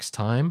episode. Next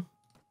time,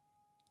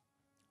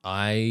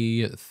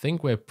 I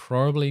think we're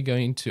probably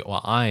going to,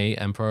 or I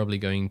am probably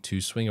going to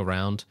swing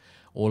around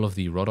all of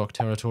the Rodok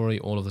territory,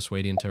 all of the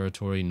Swadian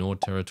territory, Nord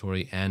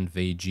territory, and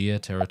Vejir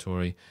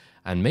territory,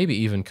 and maybe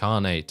even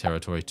Khanate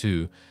territory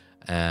too,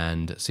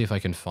 and see if I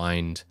can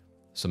find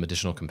some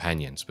additional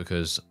companions,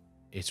 because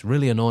it's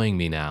really annoying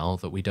me now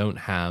that we don't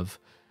have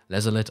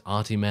Lezalit,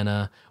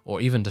 Artimena,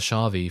 or even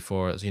Dashavi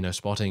for, you know,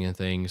 spotting and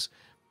things.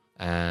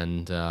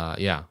 And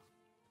yeah,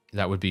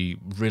 that would be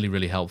really,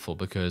 really helpful,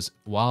 because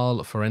while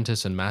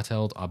Ferentis and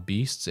Mateld are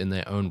beasts in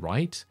their own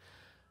right,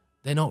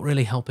 they're not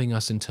really helping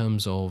us in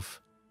terms of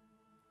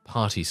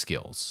party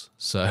skills.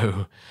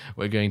 So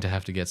we're going to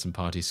have to get some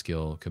party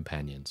skill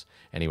companions.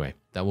 Anyway,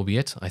 that will be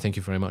it. I thank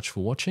you very much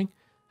for watching,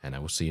 and I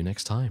will see you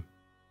next time.